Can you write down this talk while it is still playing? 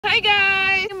Hi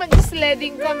guys!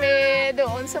 Mag-sledding kami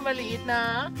doon sa maliit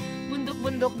na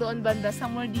bundok-bundok doon banda.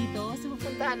 Somewhere dito. So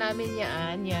pupuntahan namin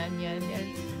yan.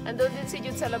 Andun din si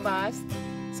Jude sa labas.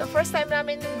 So first time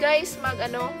namin guys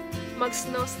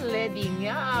mag-snow sledding.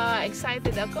 Yeah,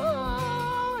 excited ako.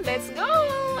 Let's go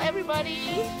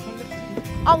everybody!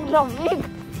 Ang lamig!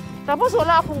 Tapos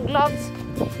wala akong gloves.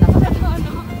 Tapos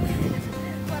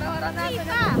wala na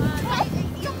sa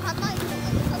yung kamay mo,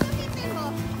 gagamitin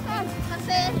mo.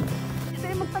 Kasi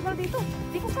hindi magtagal dito.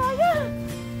 Hindi ko kaya.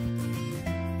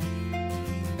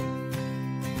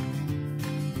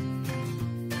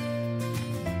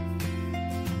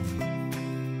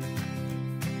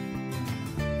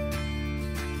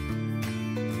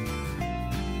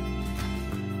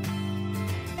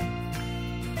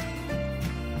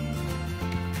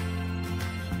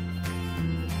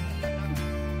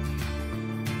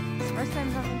 First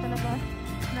time namin talaga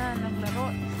na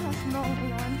naglaro sa snow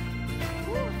ngayon.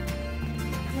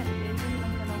 Yan, yun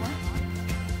lang dalawa.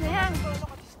 Ayan.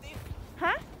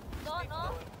 Ha?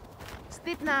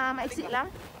 Steep na maiksi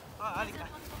lang? Alik ka.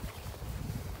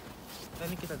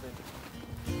 Dali kita dali.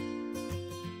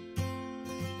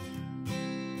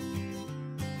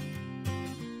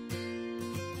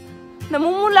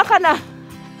 Namumula ka na.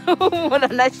 Namumula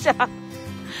na siya.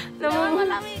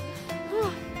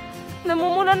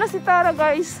 Namumula na si Tara,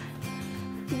 guys.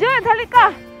 Jude,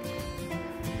 halika!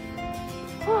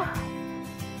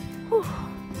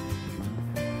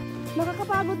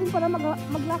 Nakakapagod din pala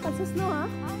maglakad sa snow, ha?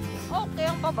 okay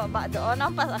ang pababa doon,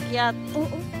 ang pasakyat.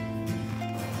 Oo.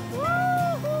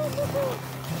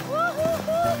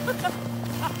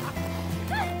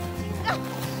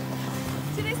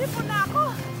 Sinisipon na ako.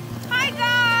 Hi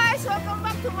guys! Welcome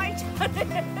back to my channel.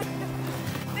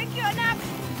 Thank you, anak.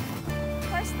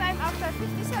 First time after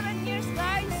 57 years,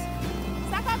 guys.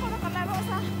 Saka ako nakalaro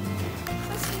sa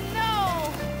snow.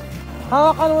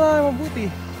 Hawakan mo na mabuti.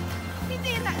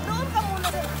 Hindi na, doon ka muna.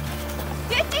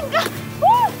 Getting ka!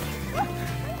 Woo!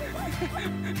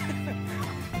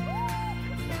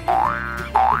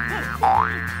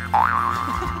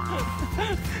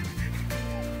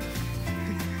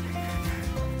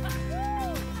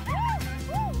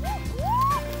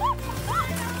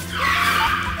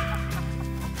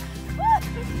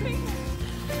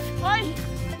 Hoy,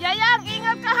 Yayang,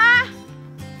 ingat ka ha!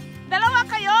 Dalawa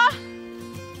kayo!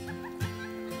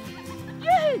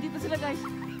 Yay! Dito sila guys.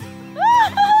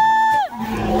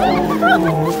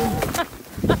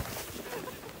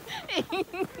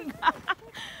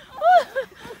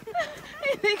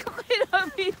 Hindi ko kayo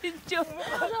video.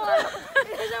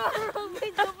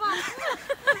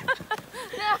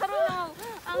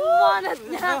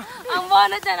 Ang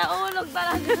bonnet niya naulog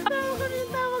talaga.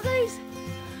 Tawa guys.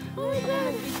 Oh my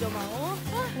God.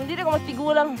 Hindi na ko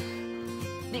matigulang.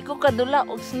 Hindi ko kadula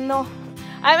og snow.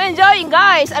 I'm enjoying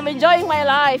guys. I'm enjoying my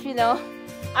life, you know.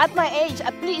 At my age,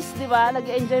 at least, di ba?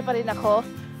 Nag-enjoy pa rin ako.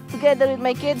 Together with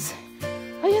my kids.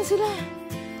 Ayan sila.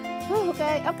 Oh,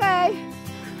 okay, okay.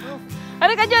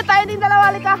 Halika dyan, tayo din dalawa,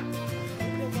 halika.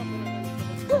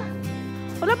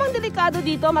 Wala bang delikado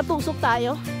dito? Matusok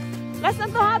tayo. Last na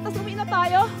to ha, tapos uwi na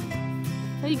tayo.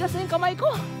 Nahigas na yung kamay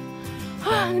ko.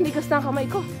 Nahigas na ang kamay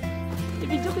ko.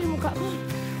 I-video ko yung mukha ko.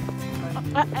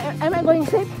 Am I going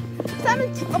safe? Saan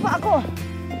ang chika pa ako?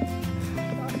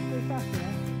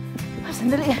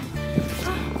 Sandali.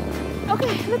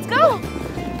 Okay, let's go.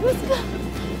 Let's go.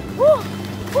 Woo!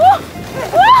 Woo!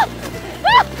 Woo!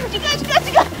 Chika!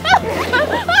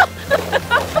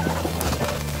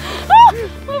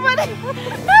 Mabalik.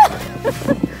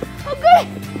 Okay.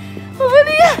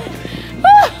 Mabalik yan.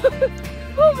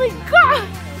 Oh my God.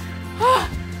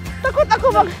 Takot ako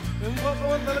mag... Yung mukha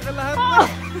ko talaga lahat.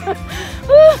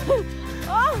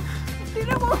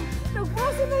 Tignan mo.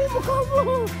 Nagpasa na yung mukha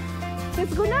mo.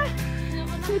 Let's go na.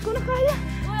 Hindi ko na kaya.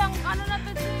 Uy, ang ano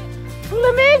natin si... Ang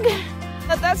lamig.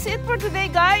 That's it for today,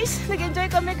 guys.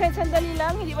 Nag-enjoy kami kahit sandali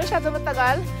lang. Hindi masyado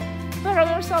matagal. Pero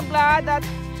we're so glad that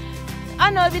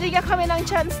binigyan kami ng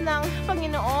chance ng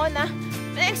Panginoon na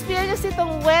na-experience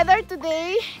itong weather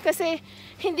today. Kasi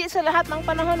hindi sa lahat ng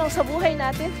panahon ng sa buhay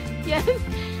natin. Yan.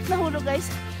 Nahulog, guys.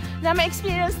 Na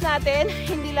ma-experience natin,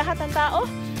 hindi lahat ng tao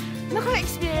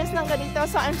naka-experience ng ganito.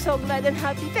 So I'm so glad and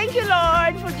happy. Thank you,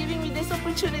 Lord, for giving me this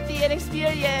opportunity and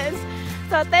experience.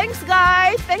 So thanks,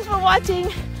 guys. Thanks for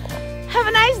watching. Have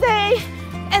a nice day.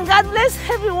 And God bless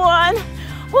everyone.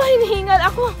 Hinihingal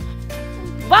ako.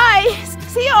 Bye.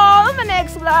 See you all on the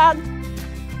next vlog.